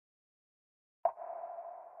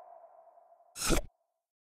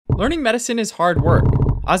Learning medicine is hard work.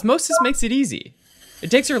 Osmosis makes it easy.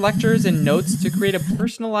 It takes your lectures and notes to create a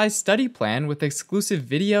personalized study plan with exclusive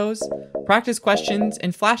videos, practice questions,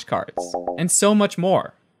 and flashcards, and so much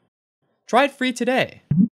more. Try it free today.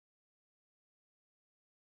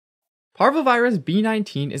 Parvovirus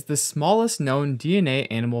B19 is the smallest known DNA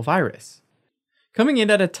animal virus, coming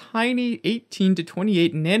in at a tiny 18 to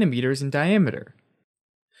 28 nanometers in diameter.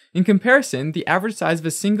 In comparison, the average size of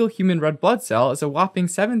a single human red blood cell is a whopping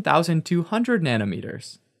 7,200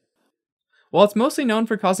 nanometers. While it's mostly known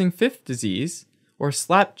for causing fifth disease, or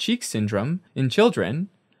slap cheek syndrome, in children,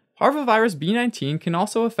 Parvovirus B19 can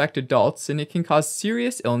also affect adults, and it can cause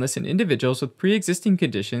serious illness in individuals with pre-existing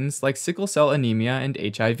conditions like sickle cell anemia and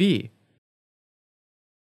HIV.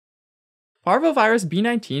 Parvovirus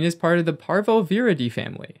B19 is part of the Parvovirus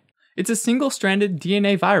family. It's a single-stranded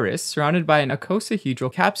DNA virus surrounded by an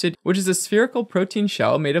icosahedral capsid, which is a spherical protein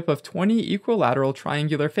shell made up of 20 equilateral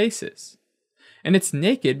triangular faces. And it's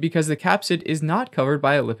naked because the capsid is not covered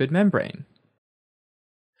by a lipid membrane.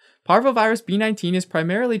 Parvovirus B19 is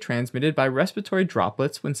primarily transmitted by respiratory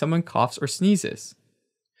droplets when someone coughs or sneezes.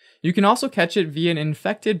 You can also catch it via an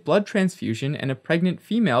infected blood transfusion, and a pregnant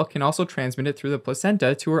female can also transmit it through the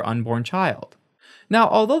placenta to her unborn child. Now,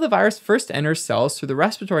 although the virus first enters cells through the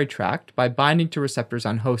respiratory tract by binding to receptors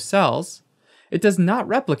on host cells, it does not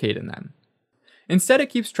replicate in them. Instead, it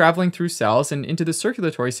keeps traveling through cells and into the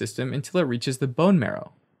circulatory system until it reaches the bone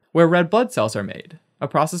marrow, where red blood cells are made, a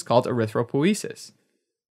process called erythropoiesis.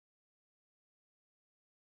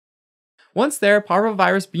 Once there,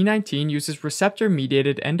 Parvovirus B19 uses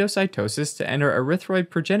receptor-mediated endocytosis to enter erythroid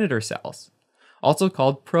progenitor cells, also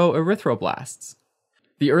called PROERYTHROBLASTs,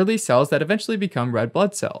 the early cells that eventually become red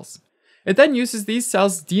blood cells. It then uses these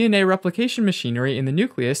cells' DNA replication machinery in the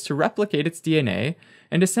nucleus to replicate its DNA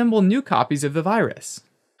and assemble new copies of the virus.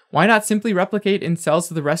 Why not simply replicate in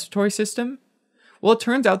cells of the respiratory system? Well, it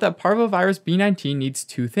turns out that Parvovirus B19 needs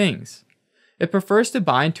two things. It prefers to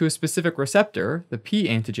bind to a specific receptor, the P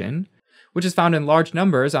antigen, which is found in large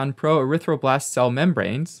numbers on proerythroblast cell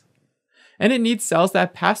membranes, and it needs cells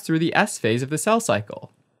that pass through the S phase of the cell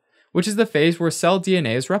cycle, which is the phase where cell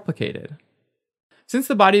DNA is replicated. Since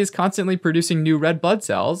the body is constantly producing new red blood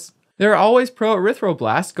cells, there are always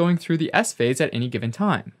proerythroblasts going through the S phase at any given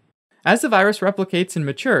time. As the virus replicates and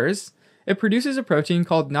matures, it produces a protein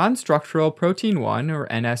called non-structural protein 1, or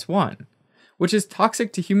NS1, which is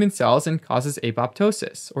toxic to human cells and causes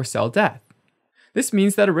apoptosis, or cell death. This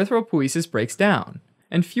means that erythropoiesis breaks down,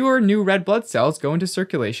 and fewer new red blood cells go into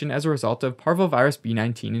circulation as a result of Parvovirus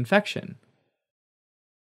B19 infection.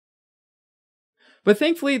 But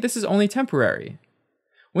thankfully, this is only temporary.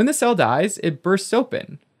 When the cell dies, it bursts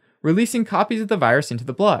open, releasing copies of the virus into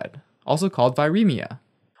the blood, also called viremia.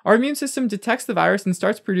 Our immune system detects the virus and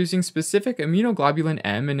starts producing specific immunoglobulin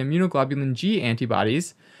M and immunoglobulin G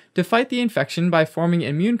antibodies to fight the infection by forming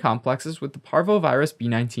immune complexes with the Parvovirus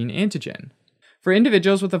B19 antigen. For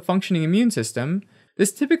individuals with a functioning immune system,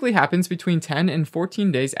 this typically happens between 10 and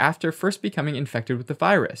 14 days after first becoming infected with the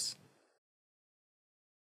virus.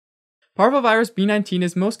 Parvovirus B19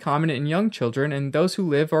 is most common in young children and those who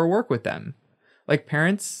live or work with them, like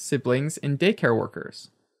parents, siblings, and daycare workers.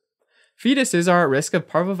 Fetuses are at risk of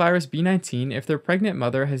Parvovirus B19 if their pregnant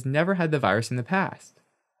mother has never had the virus in the past.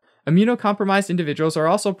 Immunocompromised individuals are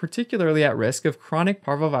also particularly at risk of chronic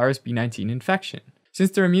Parvovirus B19 infection,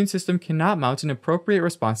 since their immune system cannot mount an appropriate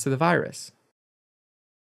response to the virus.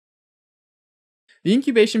 The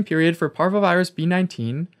incubation period for Parvovirus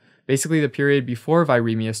B19, basically the period before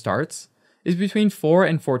viremia starts, is between 4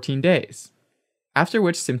 and 14 days, after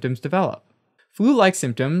which symptoms develop. Flu-like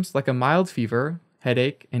symptoms, like a mild fever,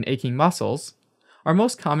 headache, and aching muscles, are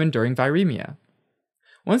most common during viremia.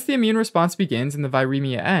 Once the immune response begins and the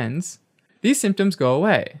viremia ends, these symptoms go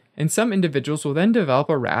away, and some individuals will then develop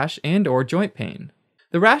a rash and/or joint pain.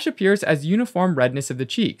 The rash appears as uniform redness of the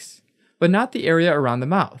cheeks, but not the area around the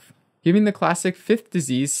mouth, giving the classic fifth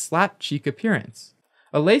disease slap cheek appearance.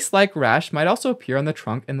 A lace-like rash might also appear on the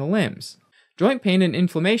trunk and the limbs. Joint pain and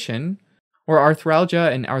inflammation, or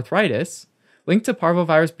arthralgia and arthritis, linked to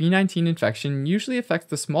Parvovirus B19 infection usually affects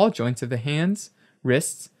the small joints of the hands,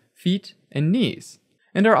 wrists, feet, and knees,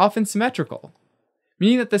 and are often symmetrical,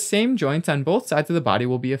 meaning that the same joints on both sides of the body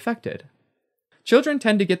will be affected. Children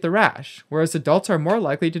tend to get the rash, whereas adults are more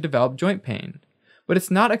likely to develop joint pain, but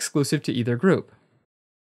it's not exclusive to either group.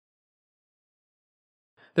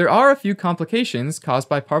 There are a few complications caused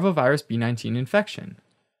by Parvovirus B19 infection.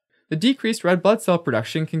 The decreased red blood cell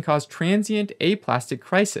production can cause transient aplastic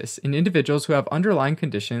crisis in individuals who have underlying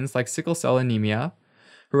conditions like sickle cell anemia,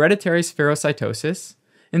 hereditary spherocytosis,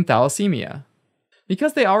 and thalassemia.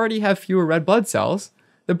 Because they already have fewer red blood cells,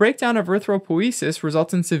 the breakdown of erythropoiesis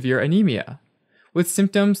results in severe anemia, with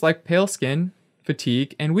symptoms like pale skin,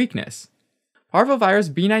 fatigue, and weakness. Parvovirus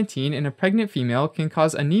B19 in a pregnant female can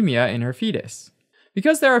cause anemia in her fetus.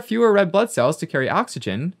 Because there are fewer red blood cells to carry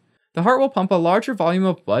oxygen, the heart will pump a larger volume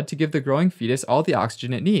of blood to give the growing fetus all the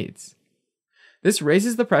oxygen it needs. This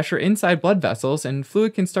raises the pressure inside blood vessels, and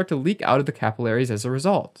fluid can start to leak out of the capillaries as a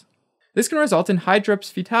result. This can result in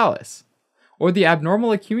hydrops fetalis, or the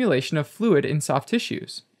abnormal accumulation of fluid in soft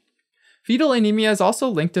tissues. Fetal anemia is also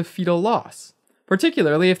linked to fetal loss,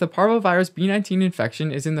 particularly if the parvovirus B19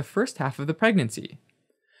 infection is in the first half of the pregnancy.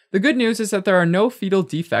 The good news is that there are no fetal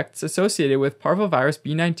defects associated with parvovirus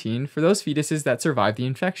B19 for those fetuses that survive the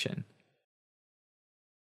infection.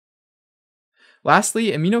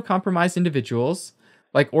 Lastly, immunocompromised individuals,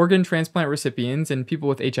 like organ transplant recipients and people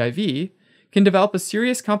with HIV, can develop a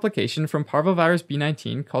serious complication from parvovirus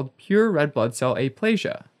B19 called pure red blood cell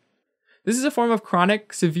aplasia. This is a form of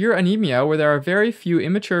chronic, severe anemia where there are very few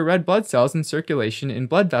immature red blood cells in circulation in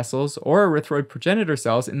blood vessels or erythroid progenitor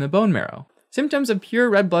cells in the bone marrow. Symptoms of pure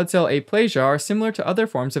red blood cell aplasia are similar to other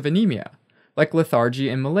forms of anemia, like lethargy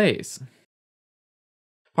and malaise.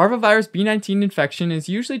 Parvovirus B19 infection is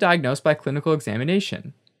usually diagnosed by clinical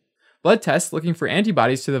examination. Blood tests looking for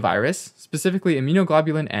antibodies to the virus, specifically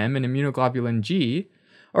immunoglobulin M and immunoglobulin G,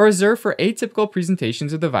 are reserved for atypical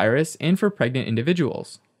presentations of the virus and for pregnant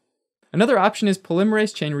individuals. Another option is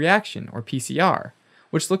polymerase chain reaction, or PCR,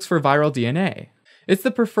 which looks for viral DNA. It's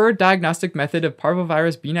the preferred diagnostic method of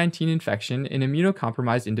parvovirus B19 infection in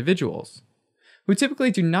immunocompromised individuals, who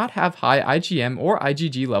typically do not have high IgM or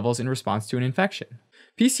IgG levels in response to an infection.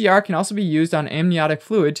 PCR can also be used on amniotic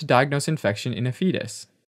fluid to diagnose infection in a fetus.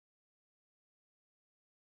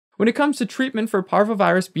 When it comes to treatment for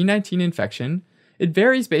parvovirus B19 infection, it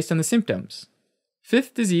varies based on the symptoms.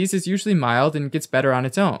 Fifth disease is usually mild and gets better on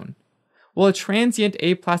its own, while a transient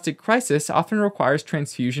aplastic crisis often requires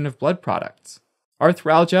transfusion of blood products.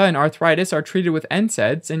 Arthralgia and arthritis are treated with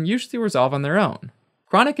NSAIDs and usually resolve on their own.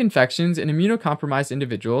 Chronic infections in immunocompromised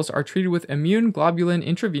individuals are treated with immune globulin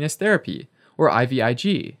intravenous therapy, or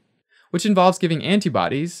IVIG, which involves giving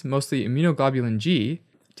antibodies, mostly immunoglobulin G,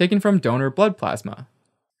 taken from donor blood plasma.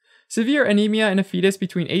 Severe anemia in a fetus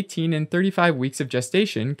between 18 and 35 weeks of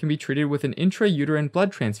gestation can be treated with an intrauterine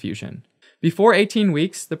blood transfusion. Before 18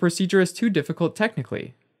 weeks, the procedure is too difficult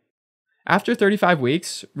technically. After 35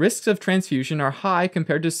 weeks, risks of transfusion are high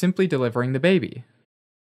compared to simply delivering the baby.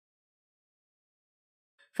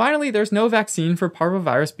 Finally, there's no vaccine for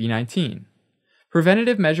parvovirus B19.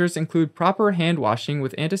 Preventative measures include proper hand washing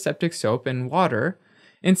with antiseptic soap and water,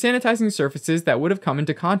 and sanitizing surfaces that would have come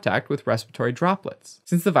into contact with respiratory droplets,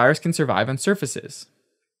 since the virus can survive on surfaces.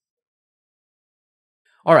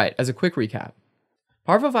 Alright, as a quick recap.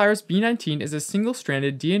 Parvovirus B19 is a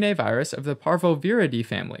single-stranded DNA virus of the Parvoviridae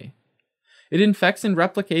family. It infects and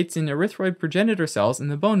replicates in erythroid progenitor cells in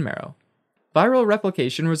the bone marrow. Viral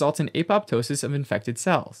replication results in apoptosis of infected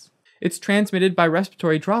cells. It's transmitted by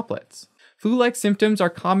respiratory droplets. Flu-like symptoms are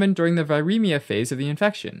common during the viremia phase of the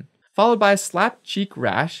infection, followed by a slapped cheek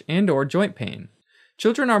rash and/or joint pain.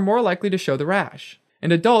 Children are more likely to show the rash,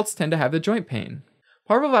 and adults tend to have the joint pain.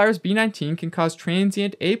 Parvovirus B19 can cause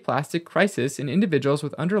transient aplastic crisis in individuals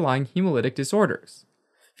with underlying hemolytic disorders,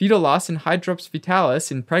 fetal loss and hydrops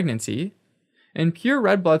fetalis in pregnancy, and pure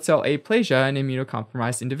red blood cell aplasia in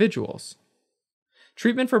immunocompromised individuals.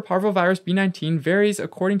 Treatment for parvovirus B19 varies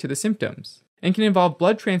according to the symptoms, and can involve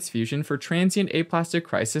blood transfusion for transient aplastic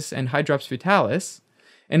crisis and hydrops fetalis,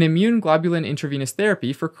 and immune globulin intravenous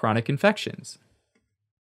therapy for chronic infections.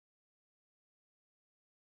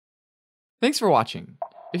 Thanks for watching.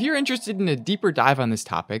 If you're interested in a deeper dive on this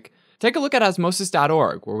topic, take a look at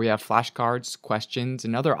osmosis.org, where we have flashcards, questions,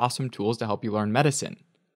 and other awesome tools to help you learn medicine.